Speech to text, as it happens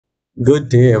Good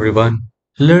day, everyone.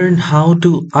 Learn how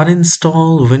to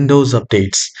uninstall Windows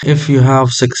updates. If you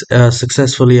have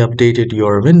successfully updated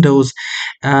your Windows,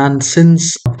 and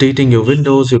since updating your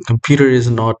Windows, your computer is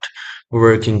not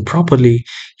working properly,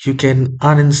 you can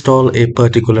uninstall a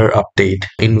particular update.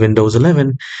 In Windows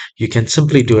 11, you can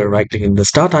simply do a right click in the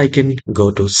start icon,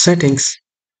 go to settings,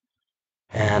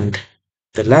 and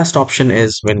the last option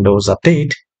is Windows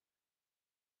Update.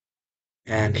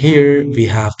 And here we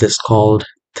have this called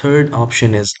third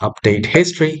option is Update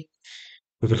History.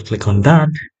 We will click on that,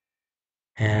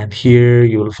 and here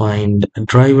you will find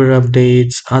driver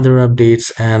updates, other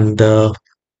updates, and the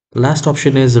last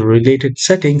option is related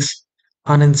settings,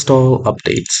 uninstall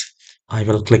updates. I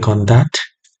will click on that,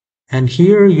 and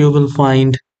here you will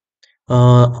find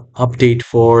update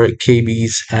for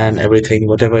KBs and everything,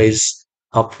 whatever is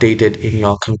updated in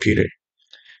your computer.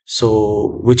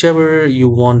 So whichever you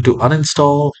want to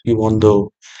uninstall, you want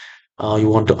to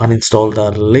uninstall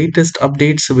the latest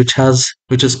updates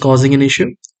which is causing an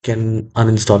issue, can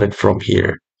uninstall it from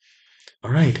here.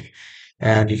 All right.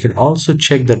 And you can also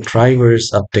check the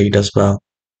drivers update as well,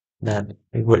 that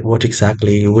what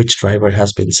exactly which driver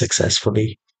has been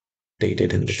successfully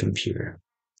updated in the computer.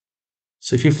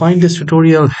 So if you find this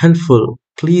tutorial helpful,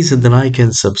 please hit the like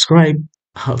and subscribe.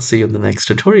 I'll see you in the next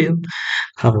tutorial.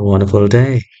 Have a wonderful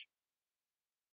day.